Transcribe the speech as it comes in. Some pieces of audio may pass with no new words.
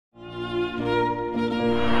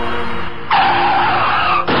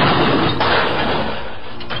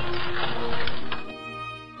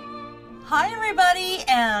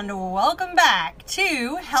back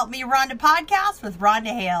to Help Me Rhonda podcast with Rhonda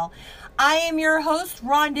Hale. I am your host,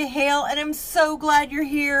 Rhonda Hale, and I'm so glad you're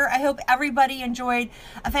here. I hope everybody enjoyed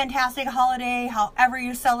a fantastic holiday, however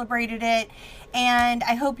you celebrated it. And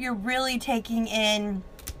I hope you're really taking in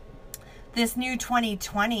this new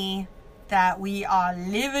 2020 that we are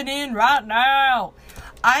living in right now.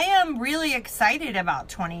 I am really excited about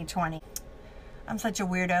 2020. I'm such a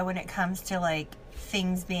weirdo when it comes to like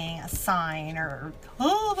things being a sign or,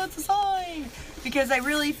 oh, that's a sign. Because I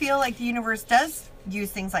really feel like the universe does use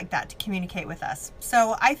things like that to communicate with us.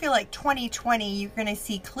 So I feel like 2020, you're going to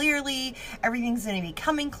see clearly. Everything's going to be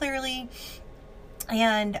coming clearly.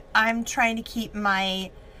 And I'm trying to keep my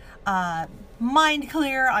mind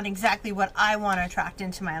clear on exactly what I want to attract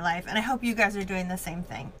into my life. And I hope you guys are doing the same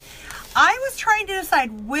thing. I was trying to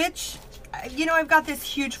decide which, I've got this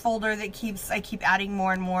huge folder that I keep adding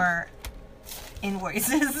more and more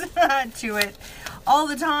invoices to it all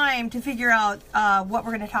the time to figure out what we're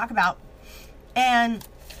going to talk about. And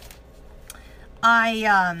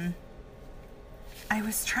I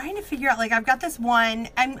was trying to figure out, like, I've got this one,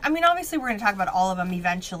 and I mean, obviously we're going to talk about all of them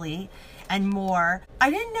eventually and more. I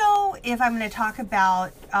didn't know if I'm going to talk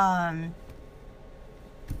about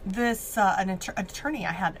this an attorney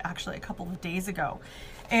I had actually a couple of days ago.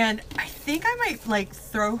 And I think I might like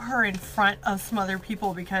throw her in front of some other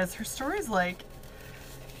people because her story's like,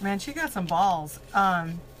 man, she got some balls.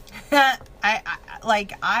 I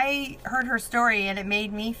heard her story and it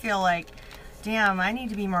made me feel like, damn, I need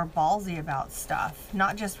to be more ballsy about stuff,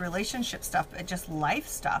 not just relationship stuff, but just life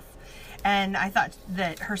stuff. And I thought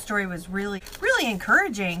that her story was really, really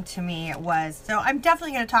encouraging to me. It was. So I'm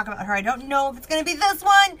definitely going to talk about her. I don't know if it's going to be this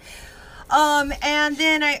one. And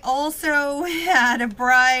then I also had a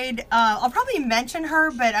bride. I'll probably mention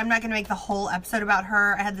her, but I'm not going to make the whole episode about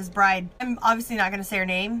her. I had this bride. I'm obviously not going to say her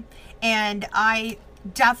name. And I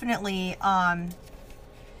definitely, I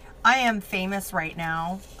am famous right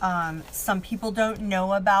now. Some people don't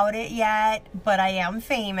know about it yet, but I am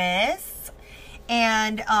famous.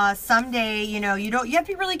 And someday, you have to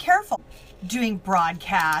be really careful doing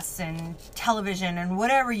broadcasts and television and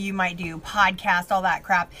whatever you might do, podcast, all that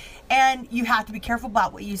crap. And you have to be careful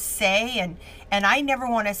about what you say. And I never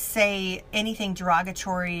want to say anything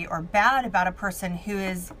derogatory or bad about a person who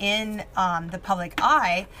is in the public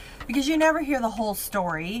eye, because you never hear the whole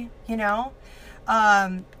story, But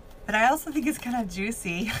I also think it's kind of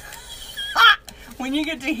juicy when you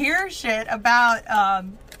get to hear shit about,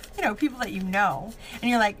 people that and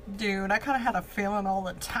you're like, dude, I kind of had a feeling all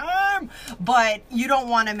the time, but you don't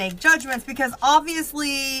want to make judgments because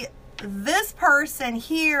obviously this person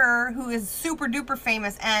here who is super duper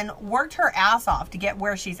famous and worked her ass off to get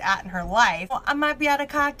where she's at in her life. Well, I might be at a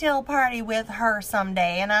cocktail party with her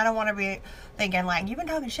someday and I don't want to be thinking like, you've been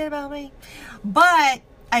talking shit about me. But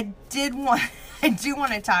I do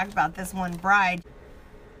want to talk about this one bride.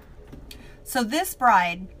 So this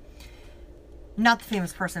bride, not the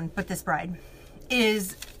famous person, but this bride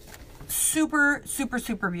is super, super,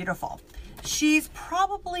 super beautiful. She's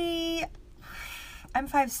probably, I'm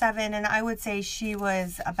 5'7", and I would say she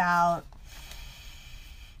was about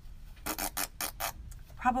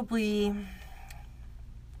probably,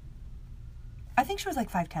 I think she was like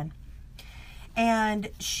 5'10". And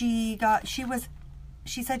she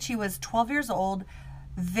said she was 12 years old,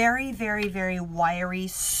 very, very, very wiry,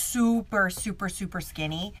 super, super, super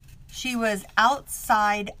skinny. She was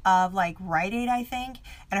outside of like Rite Aid, I think,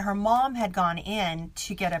 and her mom had gone in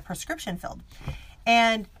to get a prescription filled.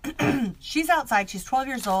 And she's outside, she's 12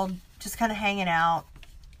 years old, just kind of hanging out,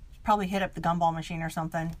 probably hit up the gumball machine or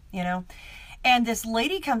something, And this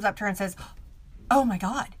lady comes up to her and says, oh my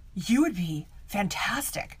God, you would be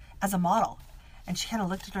fantastic as a model. And she kind of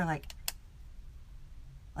looked at her like,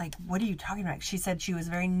 what are you talking about? She said she was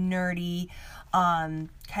very nerdy, kind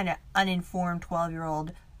of uninformed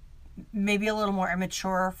 12-year-old, maybe a little more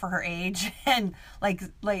immature for her age, and like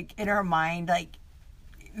in her mind, like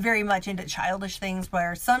very much into childish things,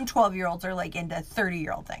 where some 12-year-olds are like into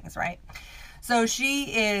 30-year-old things, right? So she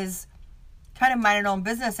is kind of minding her own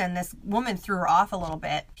business, and this woman threw her off a little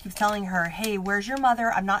bit. She was telling her, hey, where's your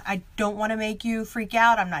mother? I don't want to make you freak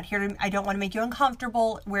out. I don't want to make you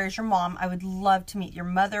uncomfortable. Where's your mom? I would love to meet your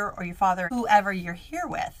mother or your father, whoever you're here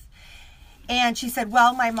with. And she said,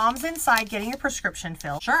 well, my mom's inside getting a prescription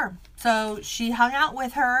filled. Sure. So she hung out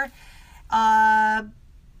with her.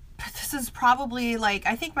 This is probably like,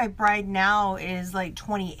 I think my bride now is like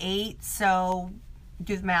 28. So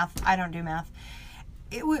do the math. I don't do math.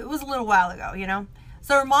 It was a little while ago,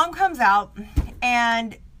 So her mom comes out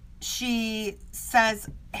and she says,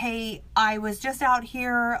 hey, I was just out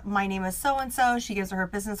here. My name is so-and-so. She gives her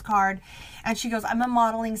business card. And she goes, I'm a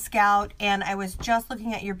modeling scout. And I was just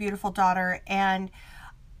looking at your beautiful daughter. And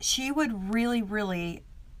she would really, really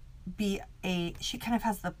be she kind of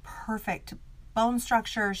has the perfect bone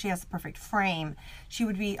structure. She has the perfect frame. She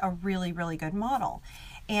would be a really, really good model.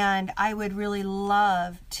 And I would really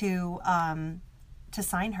love to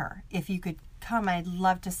sign her. If you could come, I'd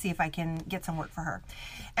love to see if I can get some work for her.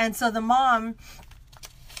 And so the mom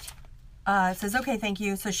says, okay, thank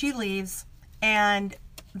you. So she leaves, and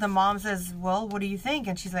the mom says, well, what do you think?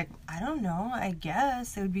 And she's like, I don't know. I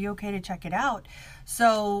guess it would be okay to check it out.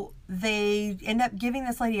 So they end up giving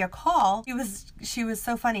this lady a call. She was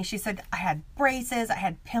so funny. She said, I had braces. I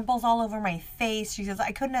had pimples all over my face. She says,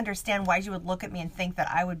 I couldn't understand why she would look at me and think that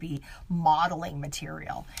I would be modeling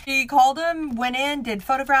material. She called him, went in, did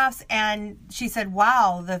photographs, and she said,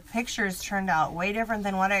 wow, the pictures turned out way different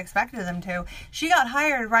than what I expected them to. She got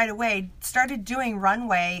hired right away, started doing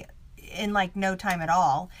runway in like no time at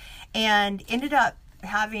all, and ended up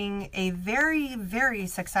having a very, very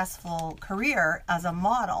successful career as a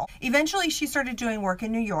model. Eventually she started doing work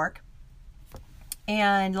in New York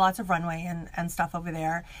and lots of runway and stuff over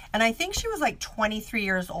there. And I think she was like 23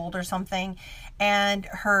 years old or something. And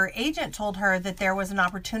her agent told her that there was an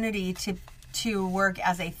opportunity to work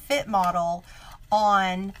as a fit model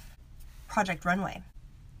on Project Runway.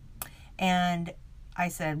 And I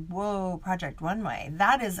said, whoa, Project Runway.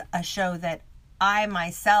 That is a show that I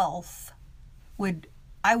myself would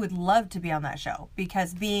love to be on that show,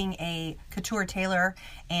 because being a couture tailor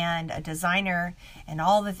and a designer and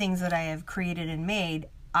all the things that I have created and made,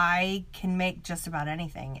 I can make just about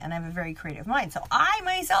anything, and I have a very creative mind. So I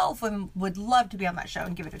myself would love to be on that show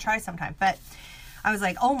and give it a try sometime. But I was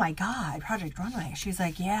like, oh my God, Project Runway. She's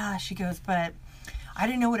like, yeah. She goes, but I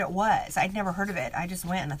didn't know what it was. I'd never heard of it. I just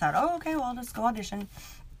went and I thought, oh, okay, well, I'll just go audition.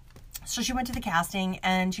 So she went to the casting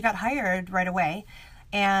and she got hired right away.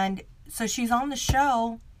 And so she's on the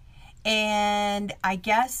show, and I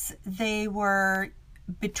guess they were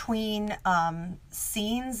between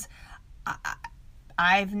scenes.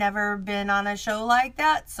 I've never been on a show like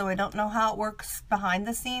that, so I don't know how it works behind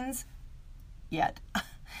the scenes yet.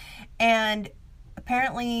 And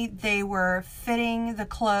apparently they were fitting the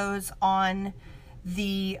clothes on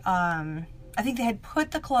the, I think they had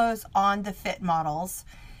put the clothes on the fit models.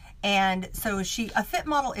 And so a fit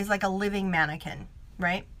model is like a living mannequin,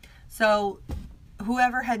 right? So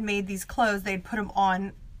whoever had made these clothes, they'd put them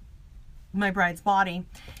on my bride's body,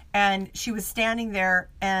 and she was standing there,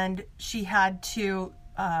 and she had to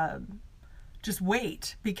just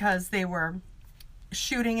wait, because they were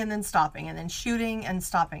shooting and then stopping and then shooting and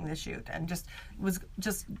stopping the shoot, and was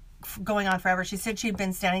just going on forever. She said she'd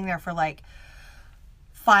been standing there for like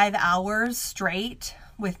 5 hours straight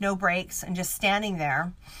with no breaks and just standing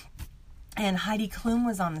there. And Heidi Klum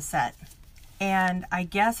was on the set. And I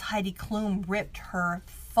guess Heidi Klum ripped her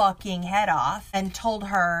fucking head off and told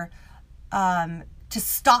her to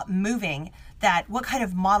stop moving. That what kind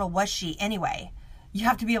of model was she anyway? You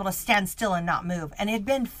have to be able to stand still and not move. And it had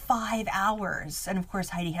been 5 hours. And of course,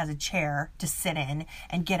 Heidi has a chair to sit in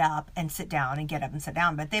and get up and sit down and get up and sit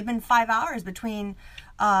down. But they've been 5 hours between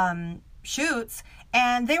shoots,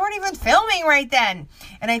 and they weren't even filming right then.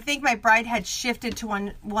 And I think my bride had shifted to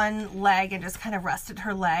one leg and just kind of rested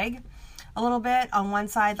her leg a little bit on one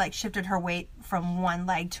side, like shifted her weight from one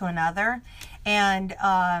leg to another. And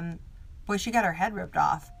boy, she got her head ripped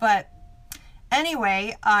off. But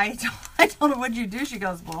anyway, I told her, what'd you do? She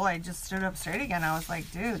goes, well, I just stood up straight again. I was like,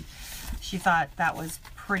 dude, she thought that was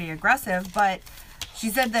pretty aggressive. But she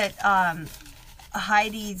said that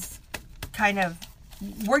Heidi's kind of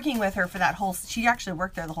working with her for that whole, she actually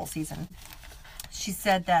worked there the whole season. She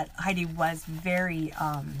said that Heidi was very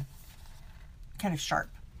kind of sharp,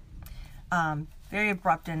 very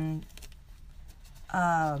abrupt, and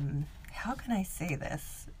how can I say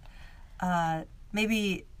this?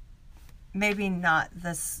 Maybe not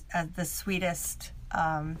the sweetest,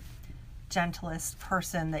 gentlest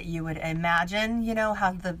person that you would imagine. You know,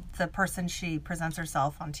 how the person she presents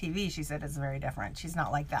herself on TV, she said, is very different. She's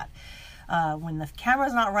not like that. When the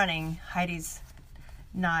camera's not running, Heidi's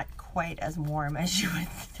not quite as warm as you would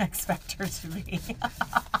expect her to be.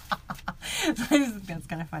 That's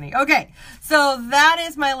kind of funny. Okay, so that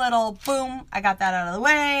is my little boom. I got that out of the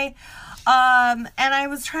way. And I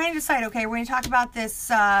was trying to decide, okay, we're going to talk about this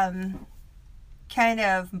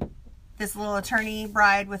this little attorney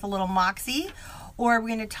bride with a little moxie, or we're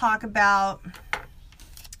going to talk about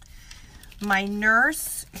my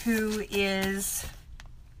nurse who is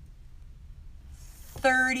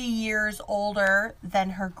 30 years older than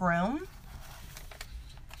her groom.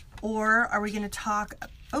 Or are we going to talk,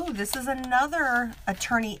 oh, this is another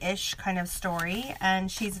attorney-ish kind of story,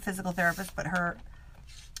 and she's a physical therapist, but her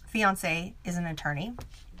fiance is an attorney.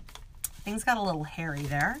 Things got a little hairy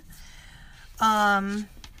there. Kind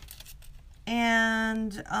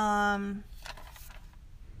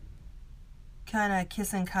of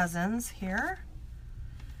kissing cousins here.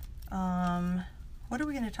 What are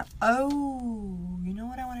we going to talk? Oh, you know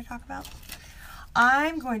what I want to talk about?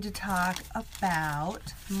 I'm going to talk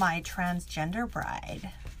about my transgender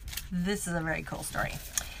bride. This is a very cool story.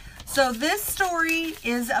 So this story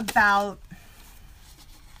is about,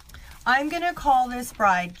 I'm going to call this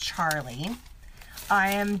bride Charlie.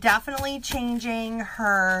 I am definitely changing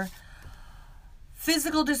her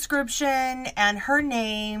physical description and her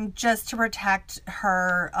name just to protect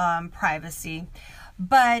her privacy.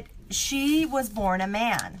 But she was born a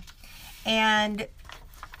man and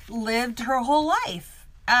lived her whole life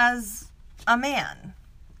as a man,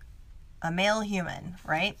 a male human,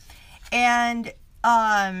 right? And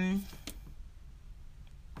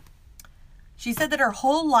she said that her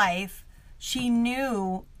whole life she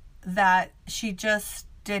knew that she just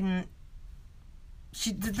didn't,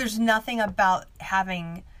 there's nothing about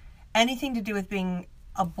having anything to do with being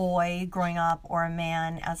a boy growing up or a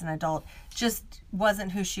man as an adult. Just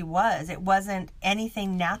wasn't who she was. It wasn't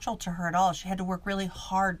anything natural to her at all. She had to work really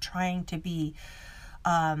hard trying to be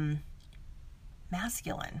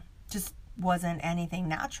masculine. Just wasn't anything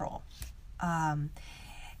natural.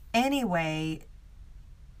 Anyway,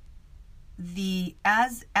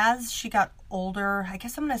 as she got older, I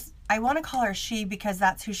guess I want to call her she because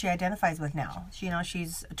that's who she identifies with now.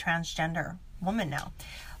 She's a transgender woman now.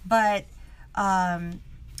 But I'll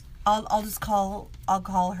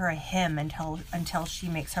call her a him until she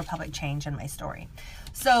makes her public change in my story.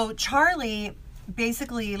 So Charlie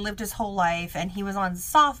basically lived his whole life, and he was on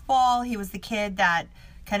softball. He was the kid that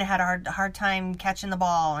kind of had a hard time catching the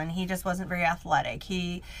ball, and he just wasn't very athletic.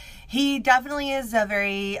 He definitely is a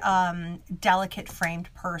very delicate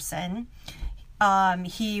framed person.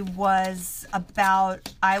 He was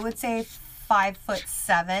about, I would say,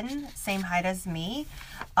 5'7", same height as me,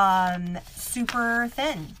 super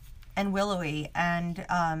thin and willowy, and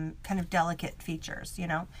kind of delicate features,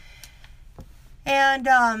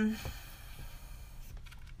 and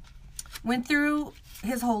went through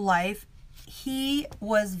his whole life. He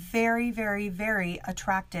was very, very, very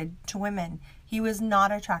attracted to women. He was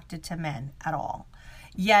not attracted to men at all.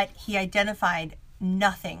 Yet he identified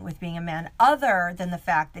nothing with being a man other than the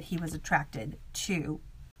fact that he was attracted to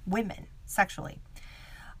women sexually.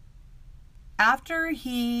 After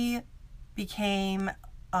he became,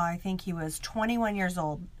 I think he was 21 years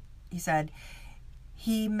old, he said,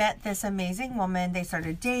 he met this amazing woman. They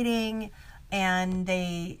started dating, and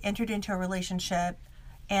they entered into a relationship,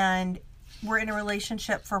 and were in a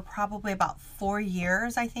relationship for probably about 4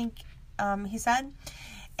 years, I think he said.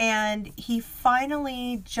 And he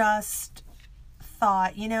finally just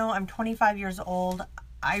thought, I'm 25 years old.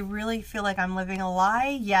 I really feel like I'm living a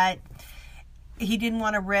lie, yet he didn't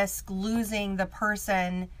want to risk losing the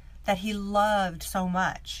person that he loved so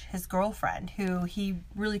much, his girlfriend, who he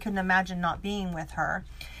really couldn't imagine not being with her.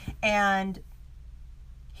 And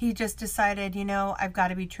he just decided, I've got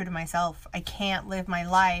to be true to myself. I can't live my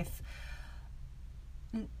life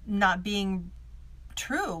not being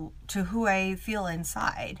true to who I feel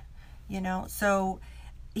inside, So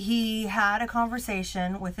he had a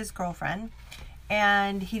conversation with his girlfriend,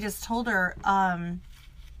 and he just told her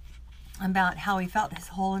about how he felt his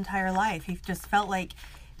whole entire life. He just felt like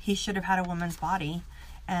he should have had a woman's body,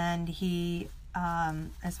 and he,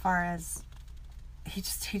 as far as he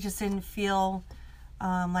just didn't feel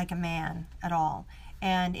like a man at all.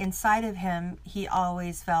 And inside of him, he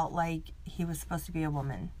always felt like he was supposed to be a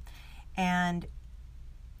woman. And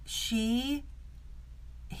he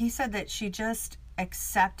said that she just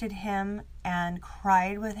accepted him and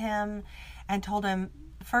cried with him and told him,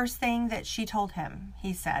 first thing that she told him,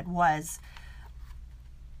 he said, was,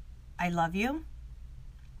 I love you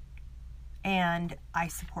and I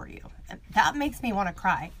support you. And that makes me want to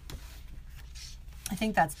cry. I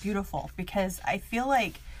think that's beautiful, because I feel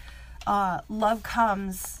like love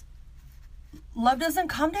doesn't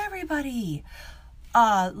come to everybody.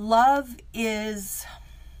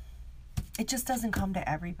 It just doesn't come to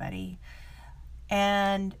everybody.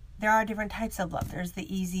 And there are different types of love. There's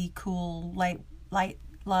the easy, cool, light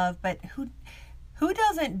love, but who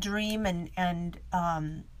doesn't dream and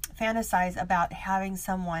fantasize about having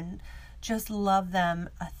someone just love them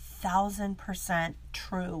 1,000%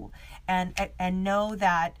 true, and know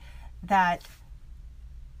that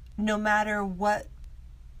no matter what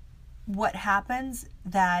what happens,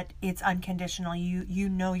 that it's unconditional. You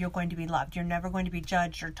know you're going to be loved. You're never going to be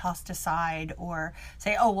judged or tossed aside or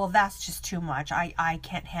say, oh, well, that's just too much. I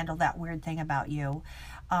can't handle that weird thing about you.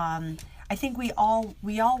 I think we all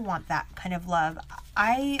want that kind of love.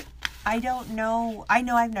 I don't know. I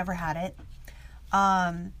know I've never had it.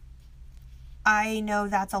 I know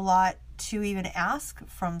that's a lot to even ask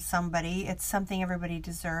from somebody. It's something everybody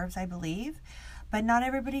deserves, I believe, but not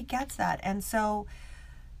everybody gets that. And so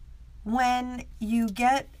when you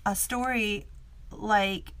get a story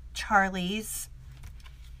like Charlie's,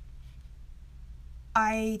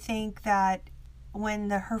 I think that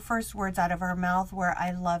when her first words out of her mouth were,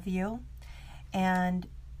 I love you and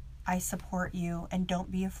I support you and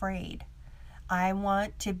don't be afraid. I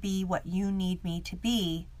want to be what you need me to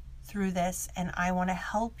be through this, and I want to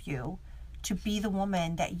help you to be the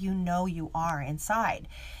woman that you know you are inside.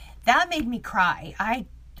 That made me cry. I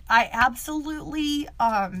absolutely,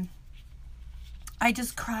 I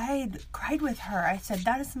just cried with her. I said,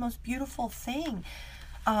 that is the most beautiful thing.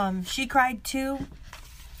 She cried too.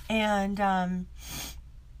 And it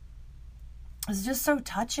was just so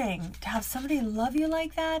touching to have somebody love you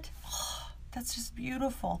like that. Oh, that's just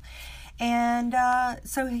beautiful. And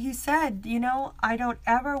so he said, I don't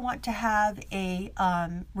ever want to have a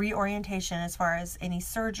reorientation as far as any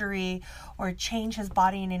surgery or change his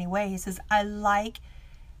body in any way. He says, I like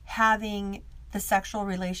having the sexual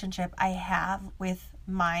relationship I have with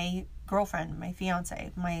my girlfriend, my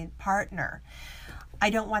fiance, my partner.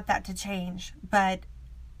 I don't want that to change, but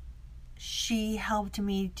she helped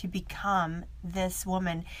me to become this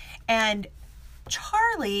woman. And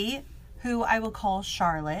Charlie, who I will call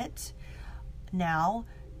Charlotte now,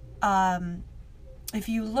 if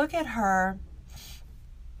you look at her,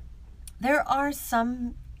 there are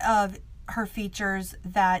some of her features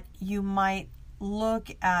that you might look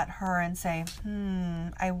at her and say,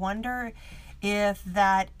 I wonder if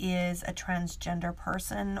that is a transgender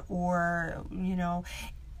person, or,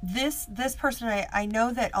 this person. I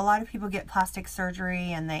know that a lot of people get plastic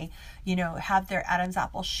surgery and they, have their Adam's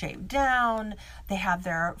apple shaved down. They have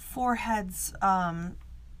their foreheads, the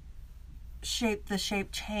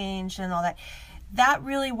shape changed and all that. That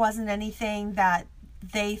really wasn't anything that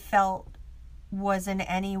they felt was in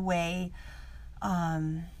any way,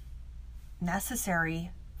 necessary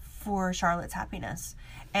for Charlotte's happiness.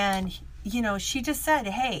 And, she just said,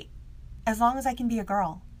 hey, as long as I can be a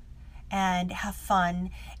girl and have fun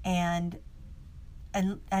and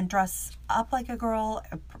dress up like a girl,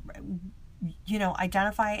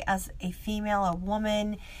 identify as a female, a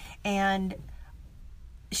woman. And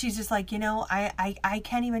she's just like, I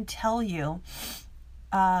can't even tell you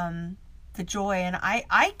the joy, and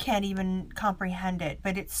I can't even comprehend it,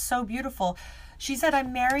 but it's so beautiful. She said,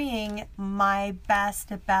 I'm marrying my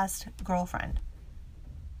best girlfriend.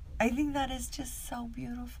 I think that is just so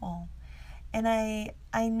beautiful. And I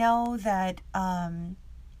know that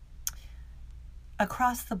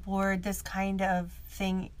across the board, this kind of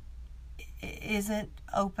thing isn't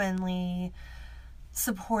openly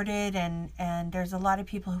supported, and there's a lot of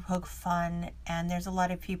people who poke fun, and there's a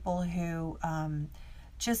lot of people who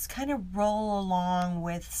just kind of roll along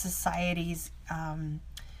with society's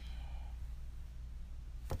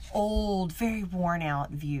old, very worn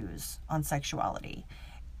out views on sexuality.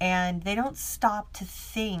 And they don't stop to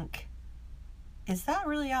think, is that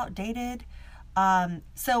really outdated?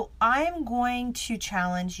 So I'm going to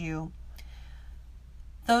challenge you.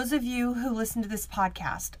 Those of you who listen to this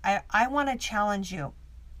podcast, I want to challenge you.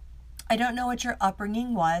 I don't know what your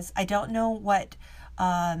upbringing was. I don't know what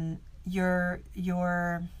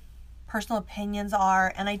your personal opinions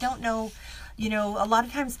are. And I don't know, a lot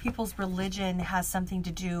of times people's religion has something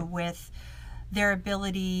to do with their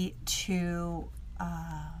ability to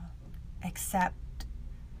accept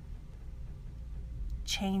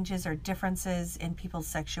changes or differences in people's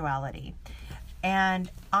sexuality.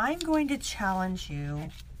 And I'm going to challenge you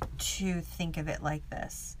to think of it like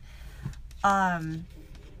this. I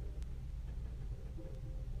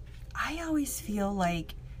always feel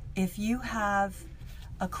like if you have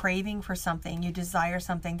a craving for something, you desire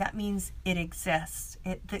something, that means it exists.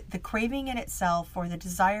 The craving in itself, or the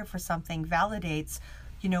desire for something, validates,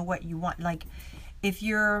 what you want. Like, if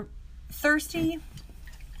you're thirsty,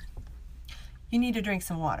 you need to drink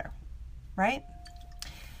some water, right?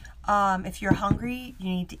 If you're hungry, you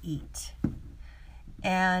need to eat.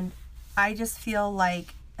 And I just feel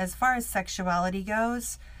like, as far as sexuality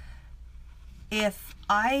goes, if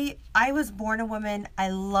I was born a woman, I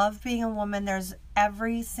love being a woman. There's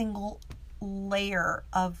every single layer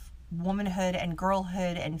of womanhood and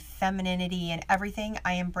girlhood and femininity and everything.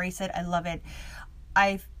 I embrace it. I love it.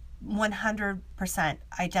 100%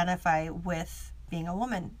 identify with being a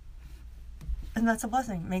woman. And that's a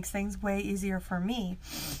blessing. It makes things way easier for me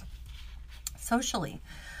socially.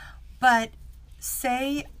 But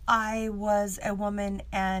say I was a woman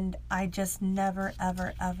and I just never,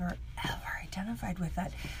 ever, ever, ever identified with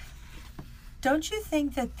that. Don't you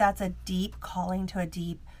think that that's a deep calling to a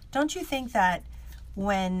deep? Don't you think that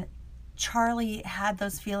when Charlie had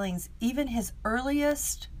those feelings, even his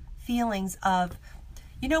earliest feelings of,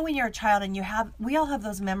 you know, when you're a child and we all have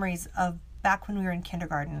those memories of back when we were in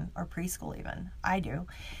kindergarten or preschool even. I do.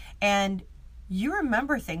 And you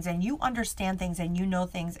remember things and you understand things and you know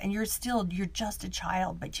things and you're just a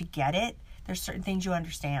child, but you get it. There's certain things you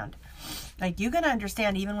understand. Like you're going to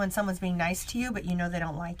understand even when someone's being nice to you, but you know they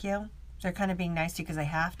don't like you. They're kind of being nice to you because they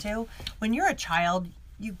have to. When you're a child,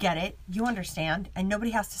 you get it, you understand, and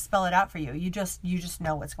nobody has to spell it out for you. You just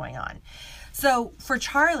know what's going on. So for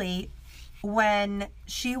Charlie, when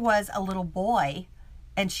she was a little boy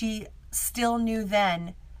and she still knew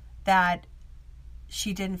then that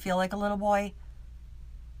she didn't feel like a little boy,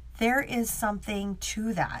 there is something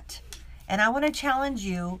to that. And I want to challenge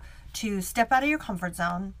you to step out of your comfort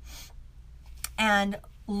zone and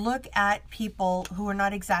look at people who are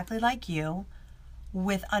not exactly like you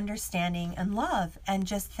with understanding and love, and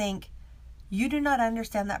just think, you do not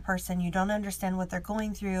understand that person. You don't understand what they're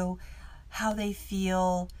going through, how they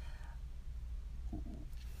feel.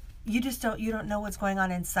 You don't know what's going on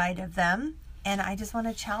inside of them. And I just want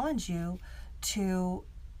to challenge you to,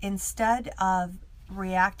 instead of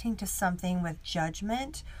reacting to something with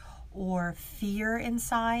judgment or fear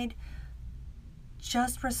inside,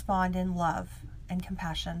 just respond in love and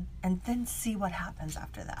compassion and then see what happens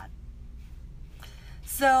after that.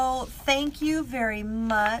 So thank you very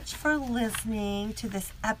much for listening to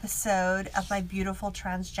this episode of my beautiful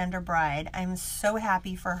transgender bride. I'm so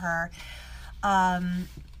happy for her.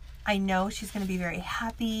 I know she's going to be very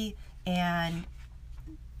happy, and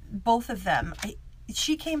both of them,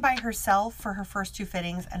 she came by herself for her first 2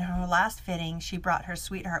 fittings, and her last fitting, she brought her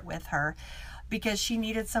sweetheart with her because she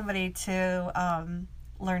needed somebody to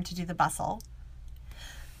learn to do the bustle.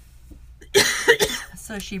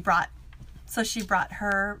 So she brought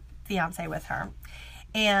her fiance with her,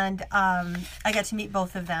 and I got to meet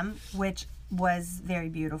both of them, which was very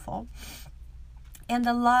beautiful. And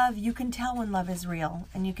the love, you can tell when love is real,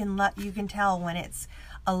 and you can tell when it's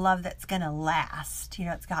a love that's gonna last. You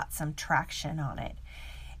know, it's got some traction on it.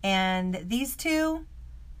 And these two,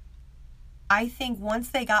 I think once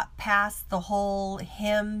they got past the whole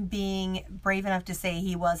him being brave enough to say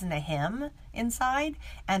he wasn't a him inside,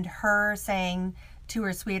 and her saying to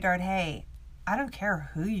her sweetheart, hey, I don't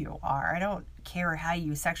care who you are. I don't care how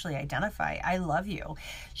you sexually identify. I love you.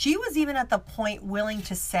 She was even at the point willing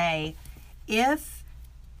to say, if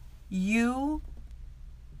you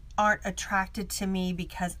aren't attracted to me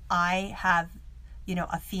because I have, you know,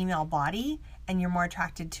 a female body and you're more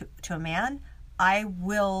attracted to a man, I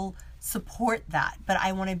will support that, but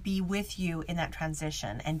I want to be with you in that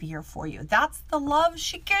transition and be here for you. That's the love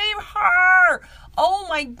she gave her. Oh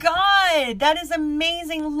my God, that is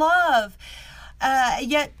amazing love.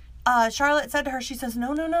 Yet Charlotte said to her, she says,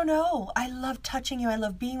 no, I love touching you. I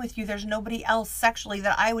love being with you. There's nobody else sexually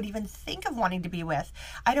that I would even think of wanting to be with.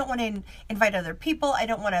 I don't want to invite other people. I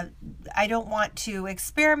don't want to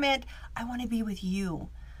experiment. I want to be with you.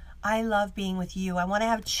 I love being with you. I want to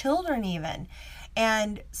have children even.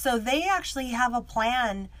 And so they actually have a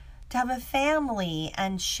plan to have a family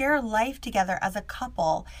and share life together as a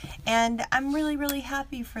couple. And I'm really, really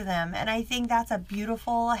happy for them. And I think that's a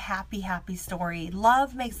beautiful, happy, happy story.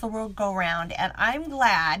 Love makes the world go round. And I'm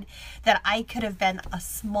glad that I could have been a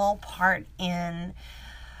small part in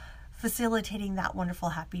facilitating that wonderful,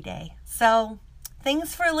 happy day. So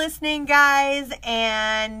thanks for listening, guys,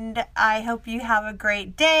 and I hope you have a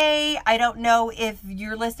great day. I don't know if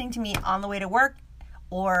you're listening to me on the way to work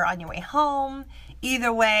or on your way home.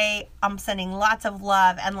 Either way, I'm sending lots of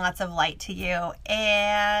love and lots of light to you.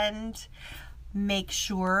 And make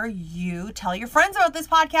sure you tell your friends about this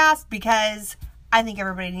podcast because I think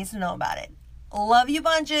everybody needs to know about it. Love you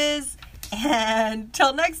bunches. And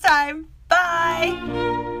till next time, bye.